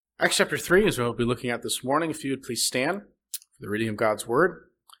Acts chapter 3 is what we'll be looking at this morning. If you would please stand for the reading of God's Word.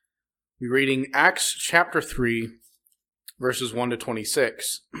 We'll be reading Acts chapter 3, verses 1 to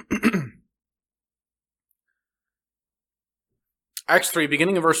 26. Acts 3,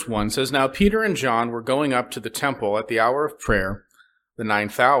 beginning in verse 1, says, Now Peter and John were going up to the temple at the hour of prayer, the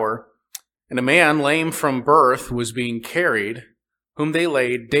 9th hour, and a man lame from birth was being carried, whom they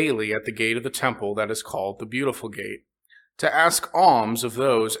laid daily at the gate of the temple that is called the Beautiful Gate, to ask alms of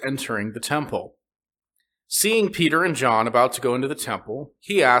those entering the temple. Seeing Peter and John about to go into the temple,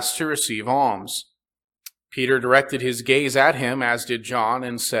 he asked to receive alms. Peter directed his gaze at him, as did John,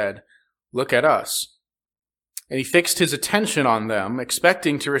 and said, Look at us. And he fixed his attention on them,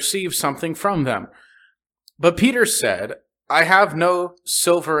 expecting to receive something from them. But Peter said, I have no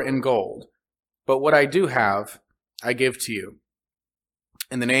silver and gold, but what I do have, I give to you.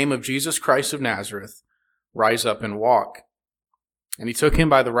 In the name of Jesus Christ of Nazareth, rise up and walk. And he took him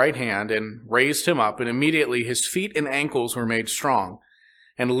by the right hand and raised him up, and immediately his feet and ankles were made strong.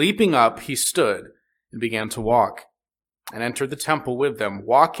 And leaping up, he stood and began to walk, and entered the temple with them,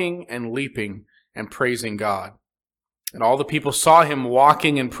 walking and leaping and praising God. And all the people saw him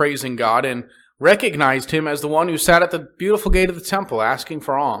walking and praising God, and recognized him as the one who sat at the beautiful gate of the temple asking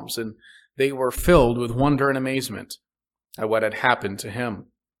for alms, and they were filled with wonder and amazement at what had happened to him.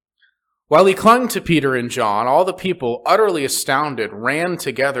 While he clung to Peter and John, all the people, utterly astounded, ran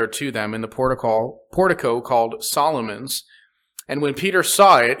together to them in the portico called Solomon's. And when Peter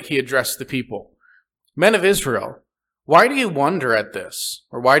saw it, he addressed the people, Men of Israel, why do you wonder at this?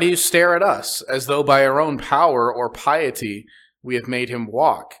 Or why do you stare at us, as though by our own power or piety we have made him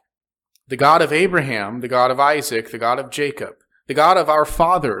walk? The God of Abraham, the God of Isaac, the God of Jacob, the God of our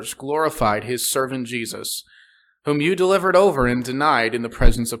fathers glorified his servant Jesus, whom you delivered over and denied in the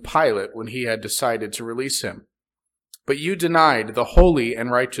presence of Pilate when he had decided to release him. But you denied the holy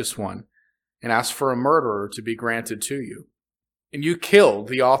and righteous one, and asked for a murderer to be granted to you. And you killed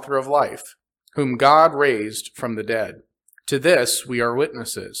the author of life, whom God raised from the dead. To this we are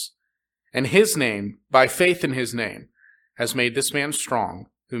witnesses. And his name, by faith in his name, has made this man strong,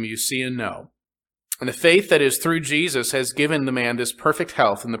 whom you see and know. And the faith that is through Jesus has given the man this perfect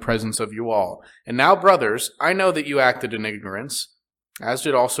health in the presence of you all. And now, brothers, I know that you acted in ignorance, as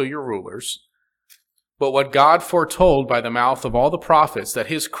did also your rulers. But what God foretold by the mouth of all the prophets that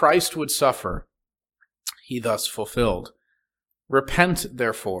his Christ would suffer, he thus fulfilled. Repent,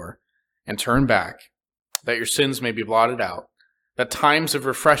 therefore, and turn back, that your sins may be blotted out, that times of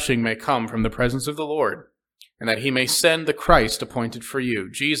refreshing may come from the presence of the Lord, and that he may send the Christ appointed for you,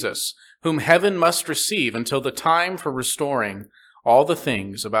 Jesus, whom heaven must receive until the time for restoring all the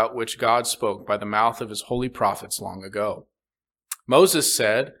things about which God spoke by the mouth of his holy prophets long ago. Moses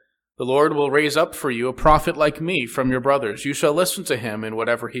said, The Lord will raise up for you a prophet like me from your brothers. You shall listen to him in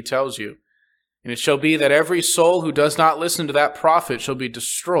whatever he tells you. And it shall be that every soul who does not listen to that prophet shall be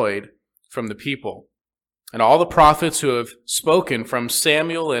destroyed from the people. And all the prophets who have spoken from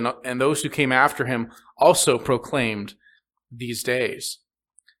Samuel and those who came after him also proclaimed these days.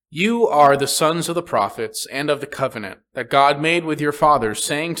 You are the sons of the prophets and of the covenant that God made with your fathers,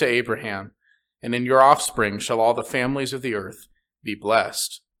 saying to Abraham, And in your offspring shall all the families of the earth be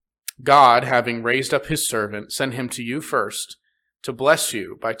blessed. God, having raised up his servant, sent him to you first, to bless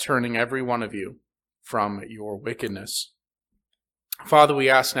you by turning every one of you from your wickedness. Father, we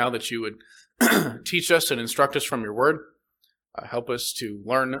ask now that you would teach us and instruct us from your word. Help us to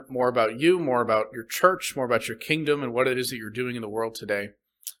learn more about you, more about your church, more about your kingdom, and what it is that you're doing in the world today.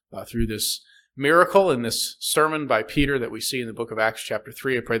 Through this miracle and this sermon by Peter that we see in the book of Acts chapter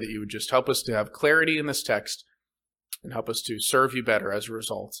 3, I pray that you would just help us to have clarity in this text and help us to serve you better as a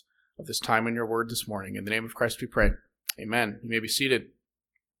result of this time in your word this morning. In the name of Christ we pray. Amen. You may be seated.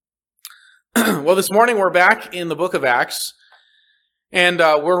 Well, this morning we're back in the book of Acts, and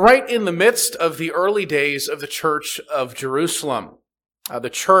we're right in the midst of the early days of the church of Jerusalem. The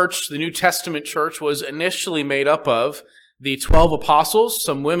church, the New Testament church, was initially made up of the 12 apostles,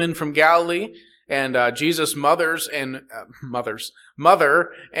 some women from Galilee, and Jesus' mother and brothers,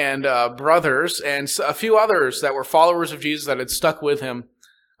 and a few others that were followers of Jesus that had stuck with him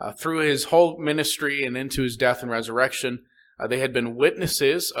through his whole ministry and into his death and resurrection. They had been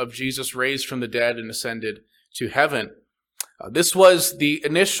witnesses of Jesus raised from the dead and ascended to heaven. This was the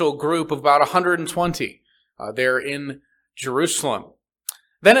initial group of about 120 there in Jerusalem.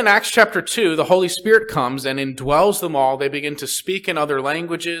 Then in Acts chapter 2, the Holy Spirit comes and indwells them all. They begin to speak in other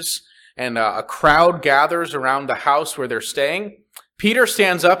languages, and a crowd gathers around the house where they're staying. Peter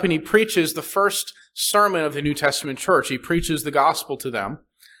stands up and he preaches the first sermon of the New Testament church. He preaches the gospel to them.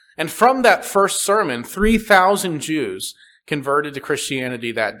 And from that first sermon, 3,000 Jews converted to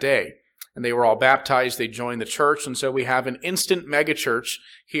Christianity that day. And they were all baptized, they joined the church, and so we have an instant megachurch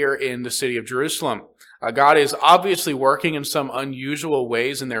here in the city of Jerusalem. God is obviously working in some unusual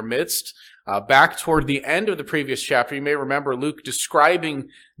ways in their midst. Back toward the end of the previous chapter, you may remember Luke describing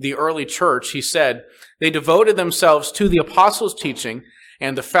the early church. He said, "They devoted themselves to the apostles' teaching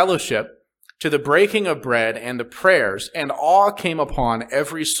and the fellowship, to the breaking of bread and the prayers, and awe came upon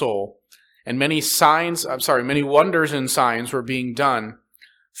every soul, and many wonders and signs were being done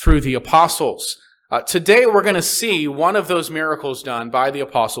through the apostles." Today we're going to see one of those miracles done by the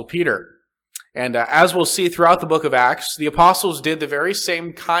apostle Peter. And as we'll see throughout the book of Acts, the apostles did the very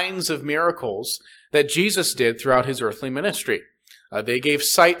same kinds of miracles that Jesus did throughout his earthly ministry. They gave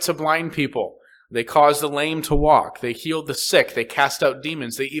sight to blind people. They caused the lame to walk. They healed the sick. They cast out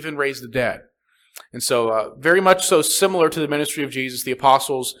demons. They even raised the dead. And so very much so similar to the ministry of Jesus, the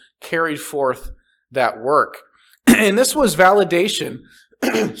apostles carried forth that work. And this was validation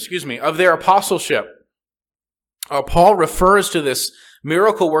of their apostleship. Paul refers to this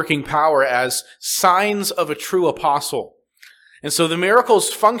miracle-working power as signs of a true apostle. And so the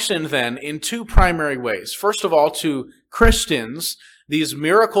miracles functioned then in two primary ways. First of all, to Christians, these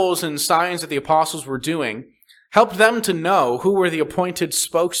miracles and signs that the apostles were doing helped them to know who were the appointed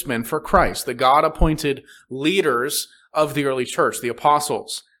spokesmen for Christ, the God-appointed leaders of the early church, the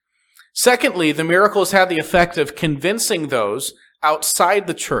apostles. Secondly, the miracles had the effect of convincing those outside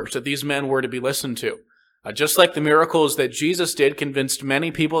the church that these men were to be listened to. Just like the miracles that Jesus did convinced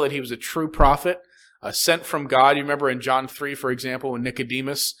many people that he was a true prophet, sent from God. You remember in John 3, for example, when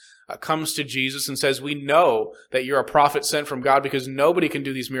Nicodemus comes to Jesus and says, "We know that you're a prophet sent from God because nobody can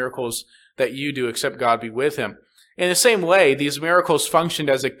do these miracles that you do except God be with him." In the same way, these miracles functioned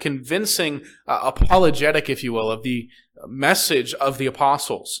as a convincing apologetic, if you will, of the message of the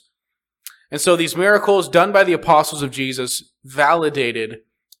apostles. And so these miracles done by the apostles of Jesus validated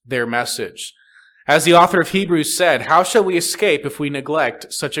their message. As the author of Hebrews said, "How shall we escape if we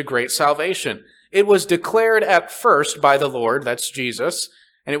neglect such a great salvation? It was declared at first by the Lord," that's Jesus,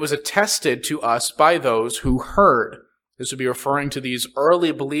 "and it was attested to us by those who heard." This would be referring to these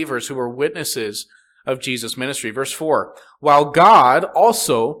early believers who were witnesses of Jesus' ministry. Verse 4, "While God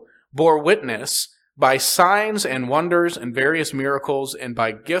also bore witness by signs and wonders and various miracles and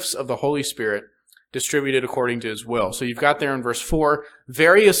by gifts of the Holy Spirit distributed according to his will." So you've got there in verse 4,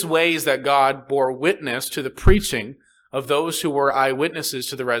 various ways that God bore witness to the preaching of those who were eyewitnesses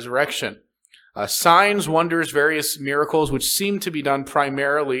to the resurrection. Signs, wonders, various miracles, which seem to be done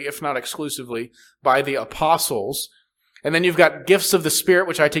primarily, if not exclusively, by the apostles. And then you've got gifts of the Spirit,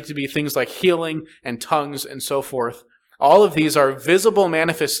 which I take to be things like healing and tongues and so forth. All of these are visible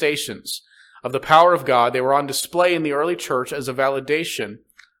manifestations of the power of God. They were on display in the early church as a validation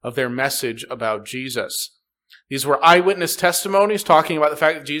of their message about Jesus. These were eyewitness testimonies talking about the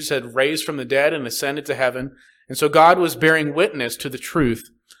fact that Jesus had raised from the dead and ascended to heaven. And so God was bearing witness to the truth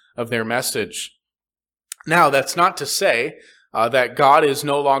of their message. Now, that's not to say that God is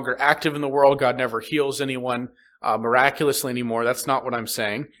no longer active in the world. God never heals anyone miraculously anymore. That's not what I'm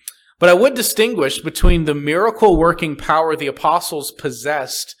saying. But I would distinguish between the miracle-working power the apostles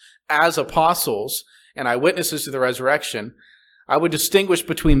possessed as apostles and eyewitnesses to the resurrection. I would distinguish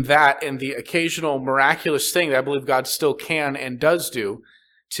between that and the occasional miraculous thing that I believe God still can and does do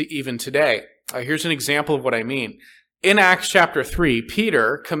to even today. Here's an example of what I mean. In Acts chapter 3,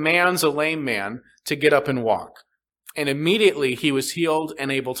 Peter commands a lame man to get up and walk. And immediately he was healed and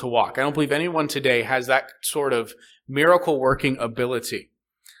able to walk. I don't believe anyone today has that sort of miracle-working ability.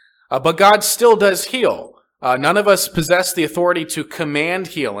 But God still does heal. None of us possess the authority to command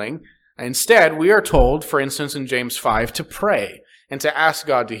healing. Instead, we are told, for instance, in James 5, to pray and to ask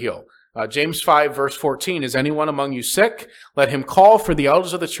God to heal. James 5, verse 14, "Is anyone among you sick? Let him call for the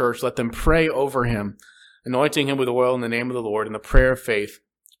elders of the church. Let them pray over him, anointing him with oil in the name of the Lord, and the prayer of faith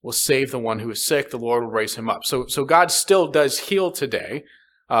will save the one who is sick. The Lord will raise him up." So God still does heal today,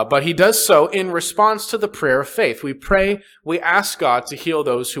 but he does so in response to the prayer of faith. We pray, we ask God to heal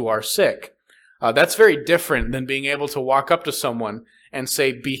those who are sick. That's very different than being able to walk up to someone and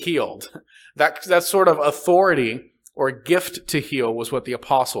say, "Be healed." That sort of authority or gift to heal was what the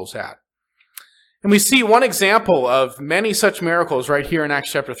apostles had. And we see one example of many such miracles right here in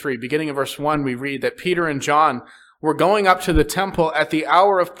Acts chapter 3. Beginning in verse 1, we read that Peter and John were going up to the temple at the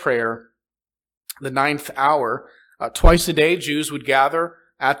hour of prayer, the 9th hour. Twice a day, Jews would gather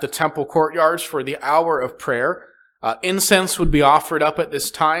at the temple courtyards for the hour of prayer. Incense would be offered up at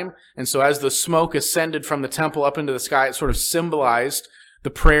this time, and so as the smoke ascended from the temple up into the sky, it sort of symbolized the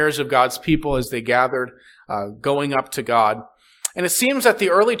prayers of God's people as they gathered, going up to God. And it seems that the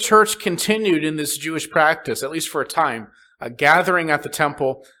early church continued in this Jewish practice, at least for a time. gathering at the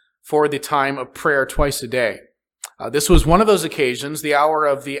temple for the time of prayer twice a day. This was one of those occasions, the hour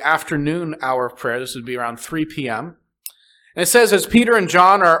of the afternoon hour of prayer. This would be around 3 p.m. And it says, as Peter and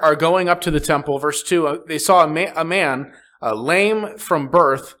John are going up to the temple, verse 2, they saw a man lame from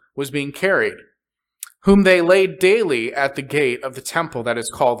birth was being carried, whom they laid daily at the gate of the temple that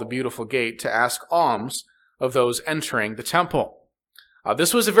is called the Beautiful Gate, to ask alms of those entering the temple.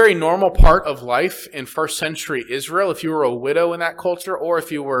 This was a very normal part of life in first century Israel. If you were a widow in that culture, or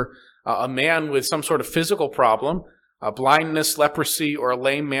if you were a man with some sort of physical problem, blindness, leprosy, or a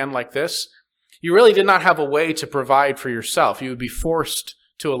lame man like this, you really did not have a way to provide for yourself. You would be forced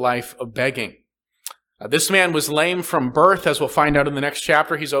to a life of begging. This man was lame from birth, as we'll find out in the next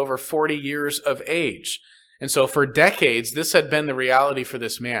chapter. He's over 40 years of age. And so for decades, this had been the reality for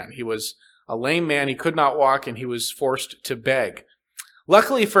this man. He was a lame man, he could not walk, and he was forced to beg.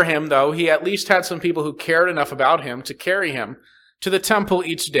 Luckily for him, though, he at least had some people who cared enough about him to carry him to the temple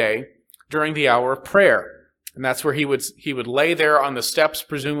each day during the hour of prayer. And that's where he would lay there on the steps,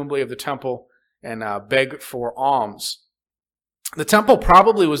 presumably, of the temple and beg for alms. The temple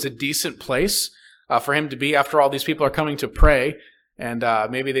probably was a decent place for him to be. After all, these people are coming to pray, and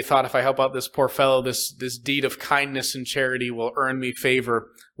maybe they thought, if I help out this poor fellow, this deed of kindness and charity will earn me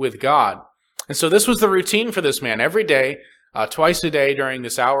favor with God. And so this was the routine for this man. Every day, twice a day during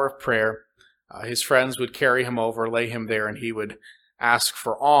this hour of prayer, his friends would carry him over, lay him there, and he would ask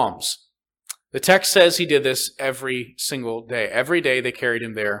for alms. The text says he did this every single day. Every day they carried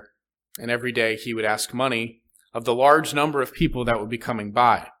him there, and every day he would ask money of the large number of people that would be coming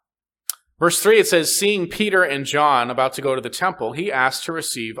by. Verse 3, it says, seeing Peter and John about to go to the temple, he asked to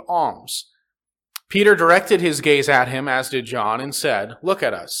receive alms. Peter directed his gaze at him, as did John, and said, look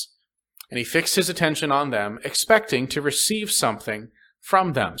at us. And he fixed his attention on them, expecting to receive something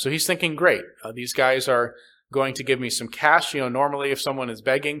from them. So he's thinking, great, these guys are going to give me some cash. Normally if someone is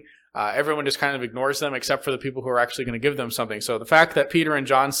begging, everyone just kind of ignores them except for the people who are actually going to give them something. So the fact that Peter and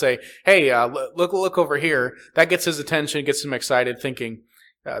John say, hey, look over here, that gets his attention, gets him excited, thinking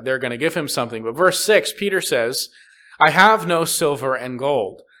they're going to give him something. But verse 6, Peter says, I have no silver and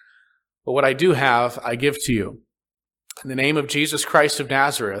gold, but what I do have, I give to you. In the name of Jesus Christ of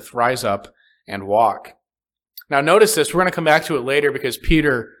Nazareth, rise up and walk. Now notice this. We're going to come back to it later because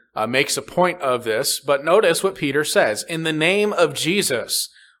Peter makes a point of this. But notice what Peter says. In the name of Jesus,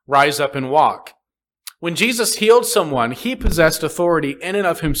 rise up and walk. When Jesus healed someone, he possessed authority in and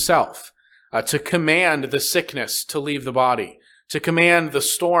of himself to command the sickness to leave the body, to command the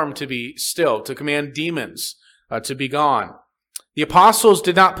storm to be still, to command demons to be gone. The apostles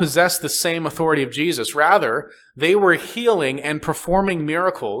did not possess the same authority of Jesus. Rather, they were healing and performing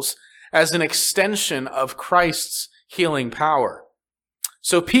miracles as an extension of Christ's healing power.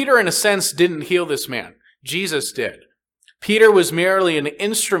 So Peter, in a sense, didn't heal this man. Jesus did. Peter was merely an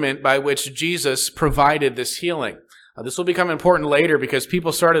instrument by which Jesus provided this healing. This will become important later because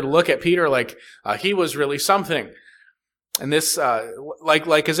people started to look at Peter like he was really something. And this,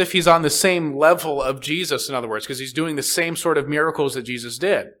 like as if he's on the same level of Jesus, in other words, because he's doing the same sort of miracles that Jesus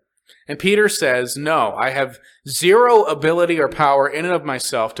did. And Peter says, no, I have zero ability or power in and of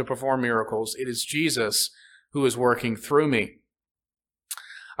myself to perform miracles. It is Jesus who is working through me.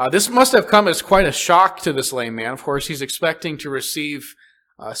 This must have come as quite a shock to this lame man. Of course, he's expecting to receive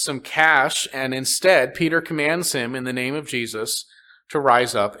some cash, and instead, Peter commands him in the name of Jesus to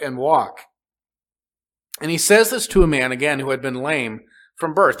rise up and walk. And he says this to a man, again, who had been lame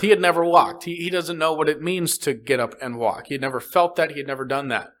from birth. He had never walked. He doesn't know what it means to get up and walk. He had never felt that. He had never done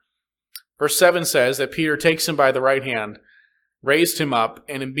that. Verse 7 says that Peter takes him by the right hand, raised him up,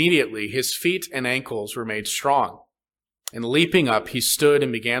 and immediately his feet and ankles were made strong. And leaping up, he stood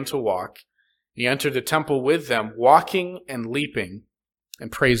and began to walk. He entered the temple with them, walking and leaping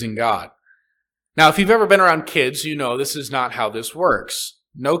and praising God. Now, if you've ever been around kids, you know this is not how this works.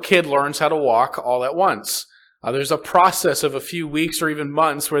 No kid learns how to walk all at once. There's a process of a few weeks or even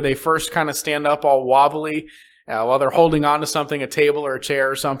months where they first kind of stand up all wobbly while they're holding on to something, a table or a chair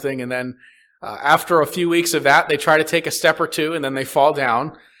or something. And then after a few weeks of that, they try to take a step or two and then they fall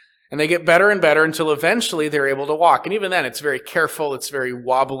down. And they get better and better until eventually they're able to walk. And even then, it's very careful, it's very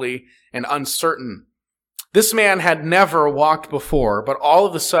wobbly and uncertain. This man had never walked before, but all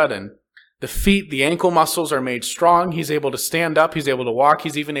of a sudden, the feet, the ankle muscles are made strong. He's able to stand up. He's able to walk.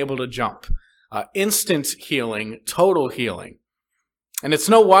 He's even able to jump. Instant healing, total healing. And it's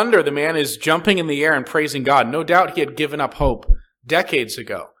no wonder the man is jumping in the air and praising God. No doubt he had given up hope decades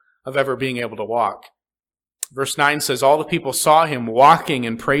ago of ever being able to walk. Verse 9 says, all the people saw him walking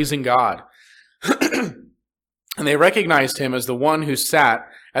and praising God. And they recognized him as the one who sat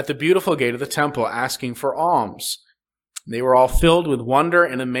at the beautiful gate of the temple asking for alms. They were all filled with wonder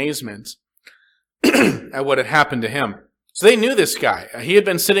and amazement at what had happened to him. So they knew this guy. He had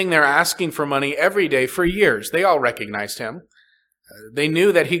been sitting there asking for money every day for years. They all recognized him. They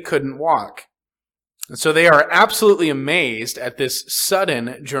knew that he couldn't walk. And so they are absolutely amazed at this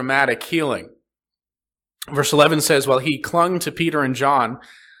sudden, dramatic healing. Verse 11 says, while he clung to Peter and John,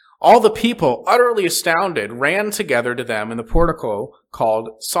 all the people, utterly astounded, ran together to them in the portico called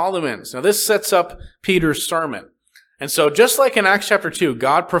Solomon's. Now this sets up Peter's sermon. And so just like in Acts chapter 2,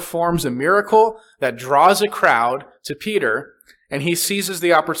 God performs a miracle that draws a crowd to Peter, and he seizes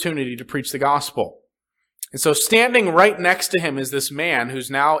the opportunity to preach the gospel. And so standing right next to him is this man who's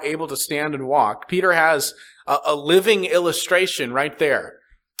now able to stand and walk. Peter has a living illustration right there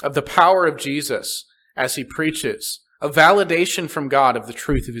of the power of Jesus as he preaches, a validation from God of the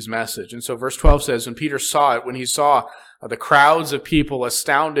truth of his message. And so verse 12 says, when Peter saw it, when he saw the crowds of people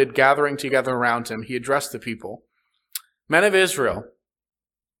astounded gathering together around him, he addressed the people. Men of Israel,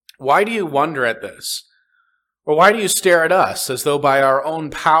 why do you wonder at this? Or why do you stare at us as though by our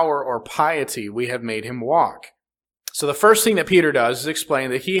own power or piety we have made him walk? So the first thing that Peter does is explain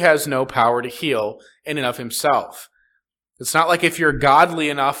that he has no power to heal in and of himself. It's not like if you're godly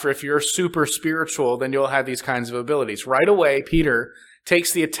enough or if you're super spiritual, then you'll have these kinds of abilities. Right away, Peter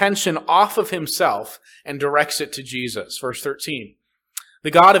takes the attention off of himself and directs it to Jesus. Verse 13,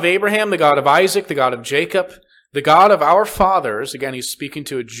 the God of Abraham, the God of Isaac, the God of Jacob, the God of our fathers, again, he's speaking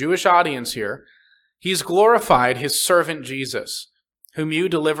to a Jewish audience here, he's glorified his servant Jesus, whom you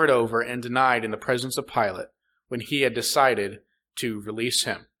delivered over and denied in the presence of Pilate when he had decided to release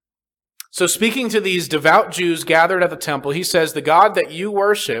him. So speaking to these devout Jews gathered at the temple, he says, the God that you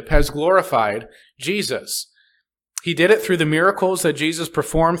worship has glorified Jesus. He did it through the miracles that Jesus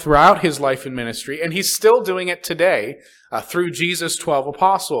performed throughout his life and ministry, and he's still doing it today through Jesus' 12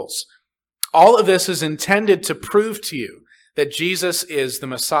 apostles. All of this is intended to prove to you that Jesus is the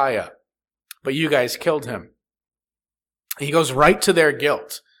Messiah, but you guys killed him. He goes right to their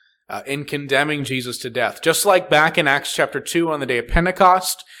guilt in condemning Jesus to death. Just like back in Acts chapter 2 on the day of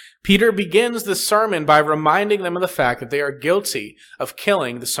Pentecost, Peter begins the sermon by reminding them of the fact that they are guilty of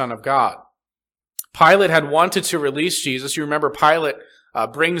killing the Son of God. Pilate had wanted to release Jesus. You remember Pilate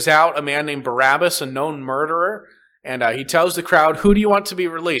brings out a man named Barabbas, a known murderer, and he tells the crowd, who do you want to be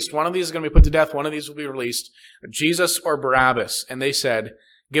released? One of these is going to be put to death. One of these will be released, Jesus or Barabbas. And they said,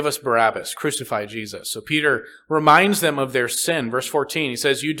 give us Barabbas, crucify Jesus. So Peter reminds them of their sin. Verse 14, he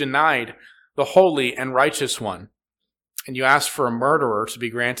says, you denied the holy and righteous one, and you asked for a murderer to be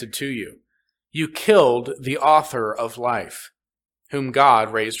granted to you. You killed the author of life, whom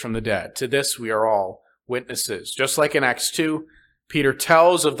God raised from the dead. To this we are all witnesses. Just like in Acts 2, Peter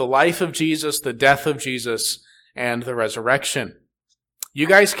tells of the life of Jesus, the death of Jesus, and the resurrection. You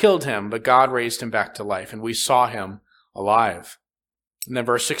guys killed him, but God raised him back to life, and we saw him alive. And then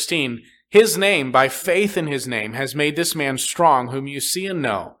verse 16, his name, by faith in his name, has made this man strong, whom you see and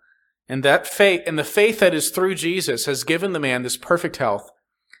know. And that faith, and the faith that is through Jesus has given the man this perfect health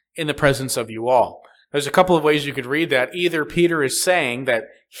in the presence of you all. There's a couple of ways you could read that. Either Peter is saying that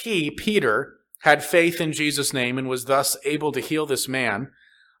he, Peter, had faith in Jesus' name and was thus able to heal this man,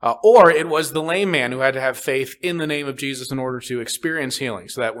 or it was the lame man who had to have faith in the name of Jesus in order to experience healing.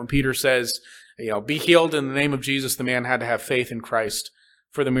 So that when Peter says, be healed in the name of Jesus, the man had to have faith in Christ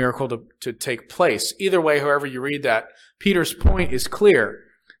for the miracle to take place. Either way, however you read that, Peter's point is clear.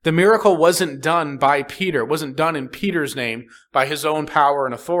 The miracle wasn't done by Peter. It wasn't done in Peter's name by his own power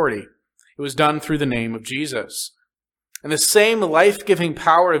and authority. It was done through the name of Jesus. And the same life-giving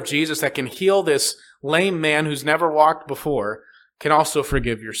power of Jesus that can heal this lame man who's never walked before can also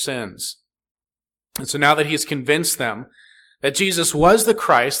forgive your sins. And so now that he's convinced them that Jesus was the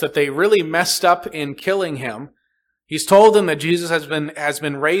Christ, that they really messed up in killing him, he's told them that Jesus has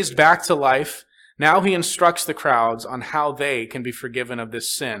been raised back to life. Now he instructs the crowds on how they can be forgiven of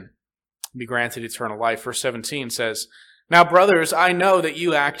this sin and be granted eternal life. Verse 17 says, now, brothers, I know that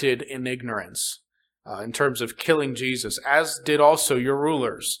you acted in ignorance in terms of killing Jesus, as did also your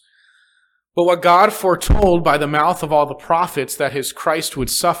rulers. But what God foretold by the mouth of all the prophets that his Christ would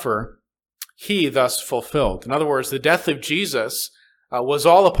suffer, he thus fulfilled. In other words, the death of Jesus was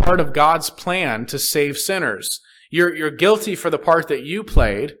all a part of God's plan to save sinners. You're guilty for the part that you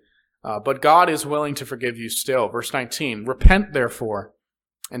played, but God is willing to forgive you still. Verse 19, repent therefore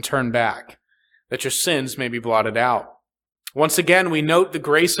and turn back, that your sins may be blotted out. Once again, we note the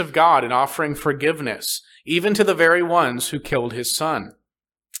grace of God in offering forgiveness, even to the very ones who killed his Son.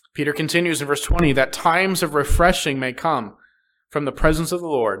 Peter continues in verse 20, that times of refreshing may come from the presence of the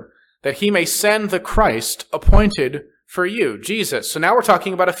Lord, that he may send the Christ appointed for you, Jesus. So now we're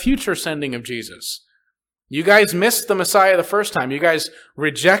talking about a future sending of Jesus. You guys missed the Messiah the first time. You guys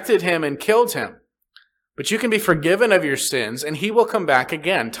rejected him and killed him. But you can be forgiven of your sins, and he will come back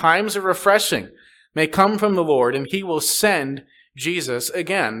again. Times of refreshing may come from the Lord, and he will send Jesus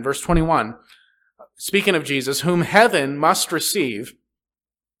again. Verse 21, speaking of Jesus, whom heaven must receive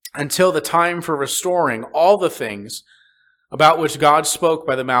until the time for restoring all the things about which God spoke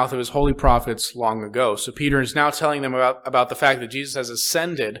by the mouth of his holy prophets long ago. So Peter is now telling them about the fact that Jesus has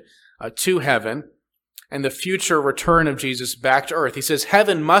ascended to heaven and the future return of Jesus back to earth. He says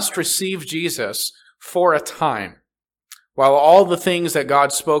heaven must receive Jesus for a time, while all the things that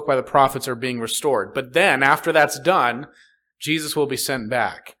God spoke by the prophets are being restored. But then, after that's done, Jesus will be sent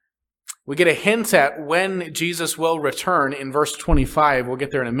back. We get a hint at when Jesus will return in verse 25. We'll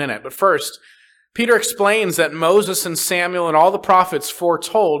get there in a minute. But first, Peter explains that Moses and Samuel and all the prophets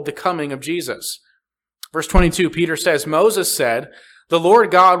foretold the coming of Jesus. Verse 22, Peter says, Moses said, "The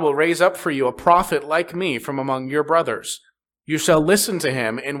Lord God will raise up for you a prophet like me from among your brothers. You shall listen to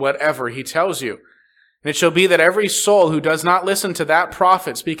him in whatever he tells you. And it shall be that every soul who does not listen to that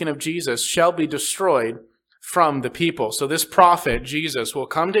prophet," speaking of Jesus, "shall be destroyed from the people." So this prophet, Jesus, will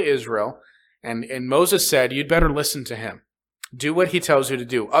come to Israel, and Moses said, you'd better listen to him. Do what he tells you to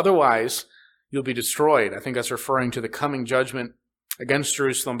do. Otherwise, you'll be destroyed. I think that's referring to the coming judgment against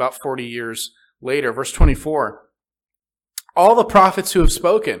Jerusalem about 40 years later. Verse 24, all the prophets who have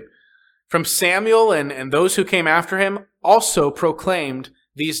spoken, from Samuel and those who came after him, also proclaimed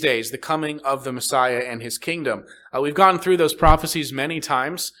these days the coming of the Messiah and his kingdom. We've gone through those prophecies many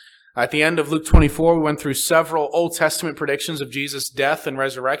times. At the end of Luke 24, we went through several Old Testament predictions of Jesus' death and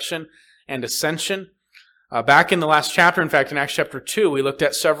resurrection and ascension. Back in the last chapter, in fact, in Acts chapter 2, we looked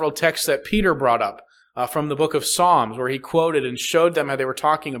at several texts that Peter brought up from the book of Psalms, where he quoted and showed them how they were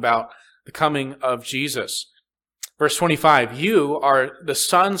talking about the coming of Jesus. Verse 25, you are the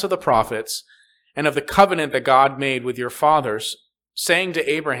sons of the prophets and of the covenant that God made with your fathers, saying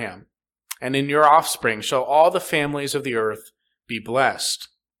to Abraham, and in your offspring shall all the families of the earth be blessed.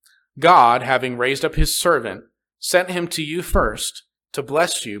 God, having raised up his servant, sent him to you first to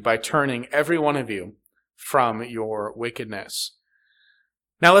bless you by turning every one of you from your wickedness.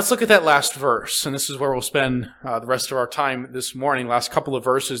 Now let's look at that last verse, and this is where we'll spend the rest of our time this morning, last couple of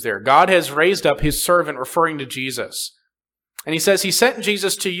verses there. God has raised up his servant, referring to Jesus. And he says he sent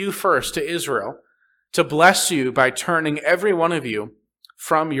Jesus to you first, to Israel, to bless you by turning every one of you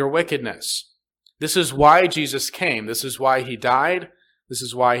from your wickedness. This is why Jesus came. This is why he died. This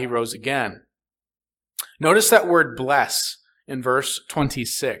is why he rose again. Notice that word bless in verse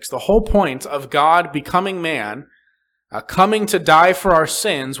 26. The whole point of God becoming man, coming to die for our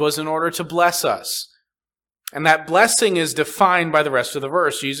sins, was in order to bless us. And that blessing is defined by the rest of the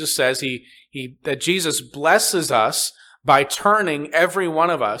verse. Jesus says that Jesus blesses us by turning every one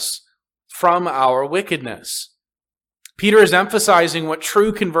of us from our wickedness. Peter is emphasizing what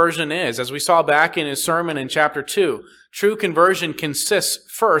true conversion is. As we saw back in his sermon in chapter 2, true conversion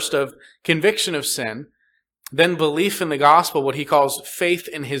consists first of conviction of sin, then belief in the gospel, what he calls faith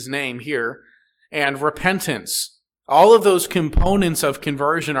in his name here, and repentance. All of those components of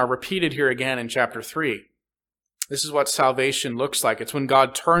conversion are repeated here again in chapter 3. This is what salvation looks like. It's when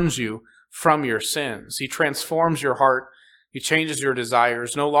God turns you from your sins. He transforms your heart. He changes your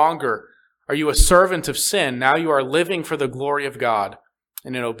desires. No longer are you a servant of sin. Now you are living for the glory of God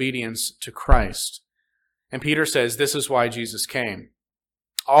and in obedience to Christ. And Peter says this is why Jesus came.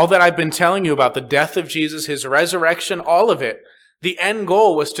 All that I've been telling you about the death of Jesus, his resurrection, all of it, the end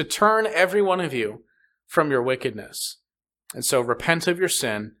goal was to turn every one of you from your wickedness. And so repent of your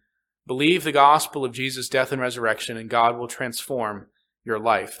sin, believe the gospel of Jesus' death and resurrection, and God will transform your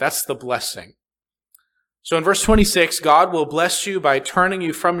life. That's the blessing. So in verse 26, God will bless you by turning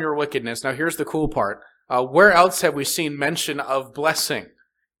you from your wickedness. Now here's the cool part. Where else have we seen mention of blessing?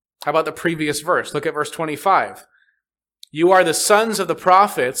 How about the previous verse? Look at verse 25. You are the sons of the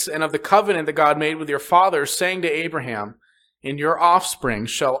prophets and of the covenant that God made with your fathers, saying to Abraham, in your offspring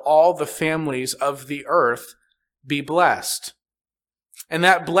shall all the families of the earth be blessed. And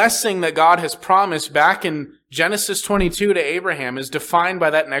that blessing that God has promised back in Genesis 22 to Abraham is defined by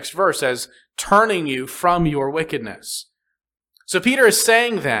that next verse as turning you from your wickedness. So Peter is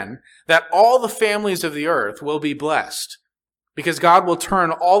saying then that all the families of the earth will be blessed because God will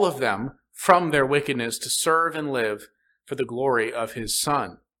turn all of them from their wickedness to serve and live for the glory of his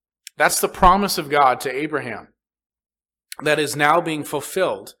Son. That's the promise of God to Abraham that is now being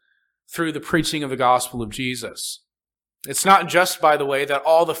fulfilled through the preaching of the gospel of Jesus. It's not just, by the way, that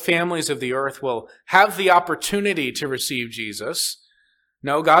all the families of the earth will have the opportunity to receive Jesus.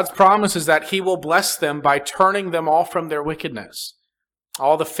 No, God's promise is that he will bless them by turning them all from their wickedness.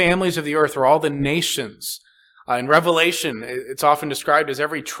 All the families of the earth, or all the nations. In Revelation, it's often described as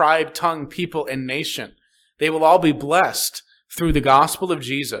every tribe, tongue, people, and nation. They will all be blessed through the gospel of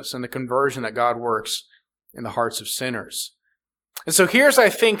Jesus and the conversion that God works in the hearts of sinners. And so here's, I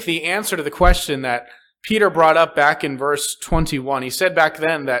think, the answer to the question that Peter brought up back in verse 21. He said back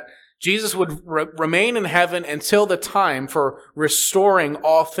then that Jesus would remain in heaven until the time for restoring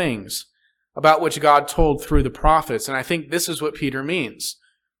all things, about which God told through the prophets. And I think this is what Peter means.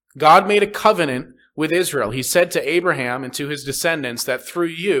 God made a covenant with Israel. He said to Abraham and to his descendants that through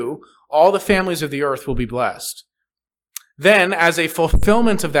you, all the families of the earth will be blessed. Then, as a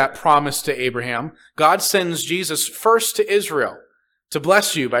fulfillment of that promise to Abraham, God sends Jesus first to Israel to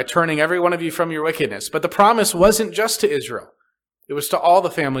bless you by turning every one of you from your wickedness. But the promise wasn't just to Israel. It was to all the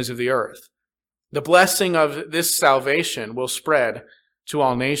families of the earth. The blessing of this salvation will spread to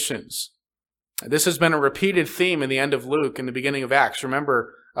all nations. This has been a repeated theme in the end of Luke and the beginning of Acts.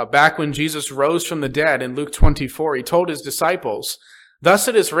 Remember, back when Jesus rose from the dead in Luke 24, he told his disciples, "Thus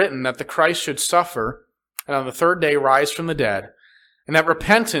it is written that the Christ should suffer and on the third day rise from the dead, and that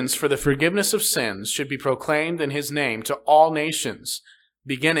repentance for the forgiveness of sins should be proclaimed in his name to all nations,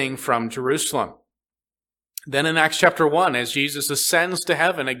 beginning from Jerusalem." Then in Acts chapter 1, as Jesus ascends to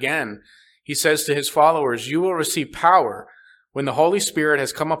heaven again, he says to his followers, "You will receive power when the Holy Spirit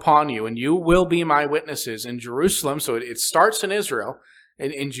has come upon you, and you will be my witnesses in Jerusalem." So it starts in Israel,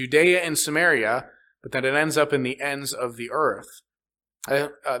 in Judea and Samaria, but then it ends up in the ends of the earth.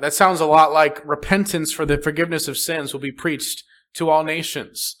 That sounds a lot like repentance for the forgiveness of sins will be preached to all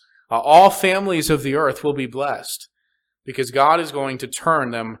nations. All families of the earth will be blessed because God is going to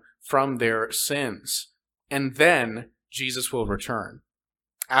turn them from their sins. And then Jesus will return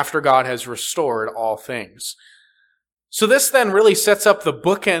after God has restored all things. So this then really sets up the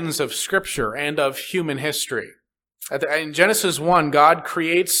bookends of Scripture and of human history. In Genesis 1, God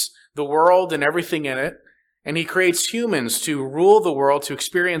creates the world and everything in it, and he creates humans to rule the world, to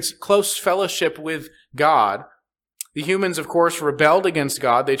experience close fellowship with God. The humans, of course, rebelled against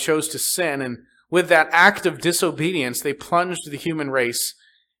God. They chose to sin, and with that act of disobedience, they plunged the human race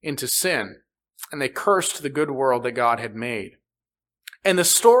into sin, and they cursed the good world that God had made. And the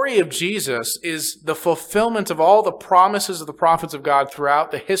story of Jesus is the fulfillment of all the promises of the prophets of God throughout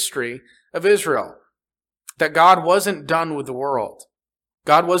the history of Israel. That God wasn't done with the world.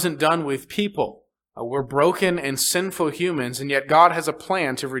 God wasn't done with people. We're broken and sinful humans, and yet God has a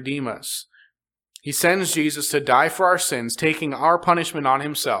plan to redeem us. He sends Jesus to die for our sins, taking our punishment on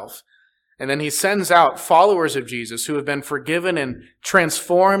himself. And then he sends out followers of Jesus who have been forgiven and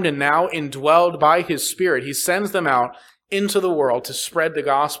transformed and now indwelled by his Spirit. He sends them out into the world to spread the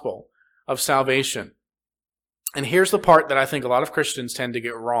gospel of salvation. And here's the part that I think a lot of Christians tend to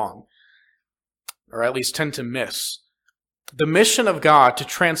get wrong, or at least tend to miss. The mission of God to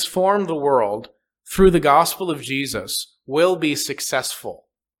transform the world through the gospel of Jesus will be successful.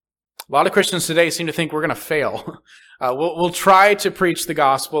 A lot of Christians today seem to think we're going to fail. We'll try to preach the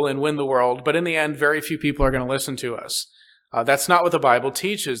gospel and win the world, but in the end, very few people are going to listen to us. That's not what the Bible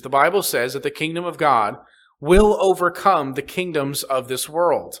teaches. The Bible says that the kingdom of God will overcome the kingdoms of this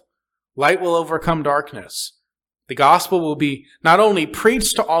world. Light will overcome darkness. The gospel will be not only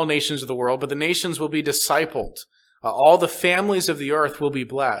preached to all nations of the world, but the nations will be discipled. All the families of the earth will be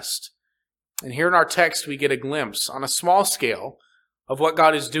blessed. And here in our text, we get a glimpse on a small scale of what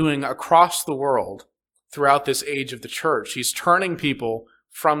God is doing across the world throughout this age of the church. He's turning people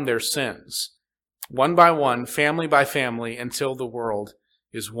from their sins, one by one, family by family, until the world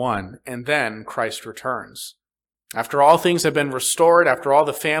is one. And then Christ returns. After all things have been restored, after all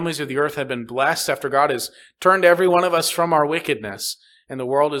the families of the earth have been blessed, after God has turned every one of us from our wickedness and the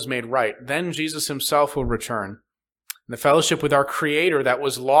world is made right, then Jesus himself will return. The fellowship with our Creator that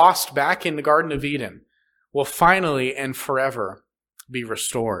was lost back in the Garden of Eden will finally and forever be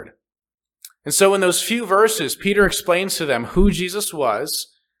restored. And so in those few verses, Peter explains to them who Jesus was,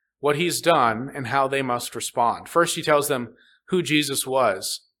 what he's done, and how they must respond. First, he tells them who Jesus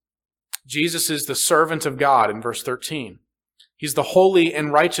was. Jesus is the servant of God in verse 13. He's the holy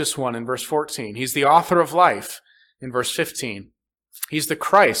and righteous one in verse 14. He's the author of life in verse 15. He's the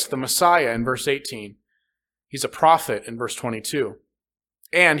Christ, the Messiah in verse 18. He's a prophet in verse 22.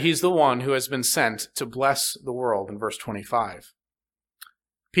 And he's the one who has been sent to bless the world in verse 25.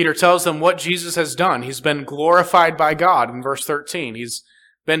 Peter tells them what Jesus has done. He's been glorified by God in verse 13. He's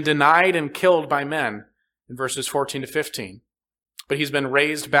been denied and killed by men in verses 14 to 15. But he's been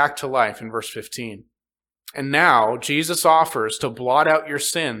raised back to life in verse 15. And now Jesus offers to blot out your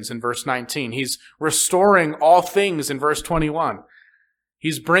sins in verse 19. He's restoring all things in verse 21.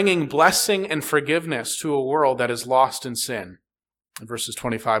 He's bringing blessing and forgiveness to a world that is lost in sin. in verses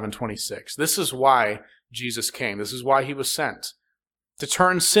 25 and 26. This is why Jesus came. This is why he was sent, to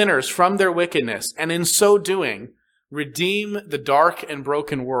turn sinners from their wickedness, and in so doing, redeem the dark and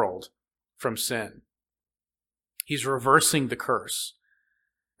broken world from sin. He's reversing the curse.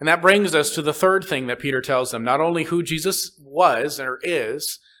 And that brings us to the third thing that Peter tells them, not only who Jesus was or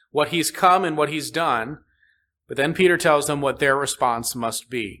is, what he's come and what he's done, but then Peter tells them what their response must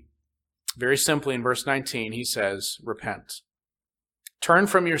be. Very simply in verse 19, he says, repent. Turn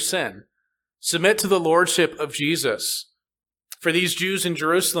from your sin. Submit to the lordship of Jesus. For these Jews in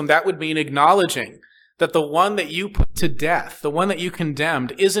Jerusalem, that would mean acknowledging that the one that you put to death, the one that you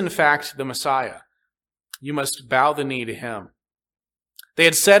condemned, is in fact the Messiah. You must bow the knee to him. They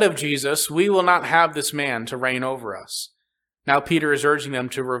had said of Jesus, we will not have this man to reign over us. Now Peter is urging them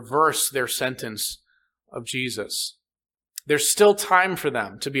to reverse their sentence of Jesus. There's still time for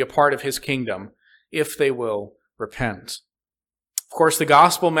them to be a part of his kingdom if they will repent. Of course, the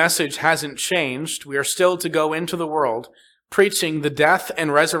gospel message hasn't changed. We are still to go into the world preaching the death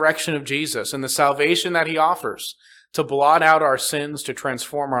and resurrection of Jesus and the salvation that he offers to blot out our sins, to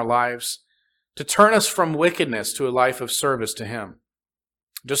transform our lives, to turn us from wickedness to a life of service to him.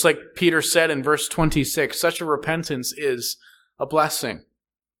 Just like Peter said in verse 26, such a repentance is a blessing.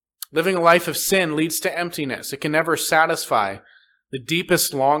 Living a life of sin leads to emptiness. It can never satisfy the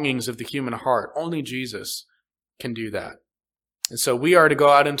deepest longings of the human heart. Only Jesus can do that. And so we are to go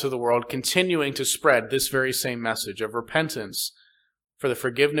out into the world continuing to spread this very same message of repentance for the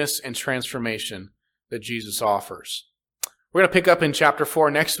forgiveness and transformation that Jesus offers. We're going to pick up in chapter 4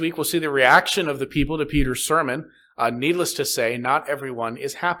 next week. We'll see the reaction of the people to Peter's sermon. Needless to say, not everyone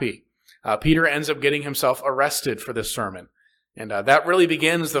is happy. Peter ends up getting himself arrested for this sermon. And that really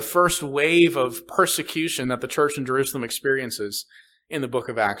begins the first wave of persecution that the church in Jerusalem experiences in the book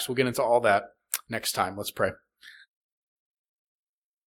of Acts. We'll get into all that next time. Let's pray.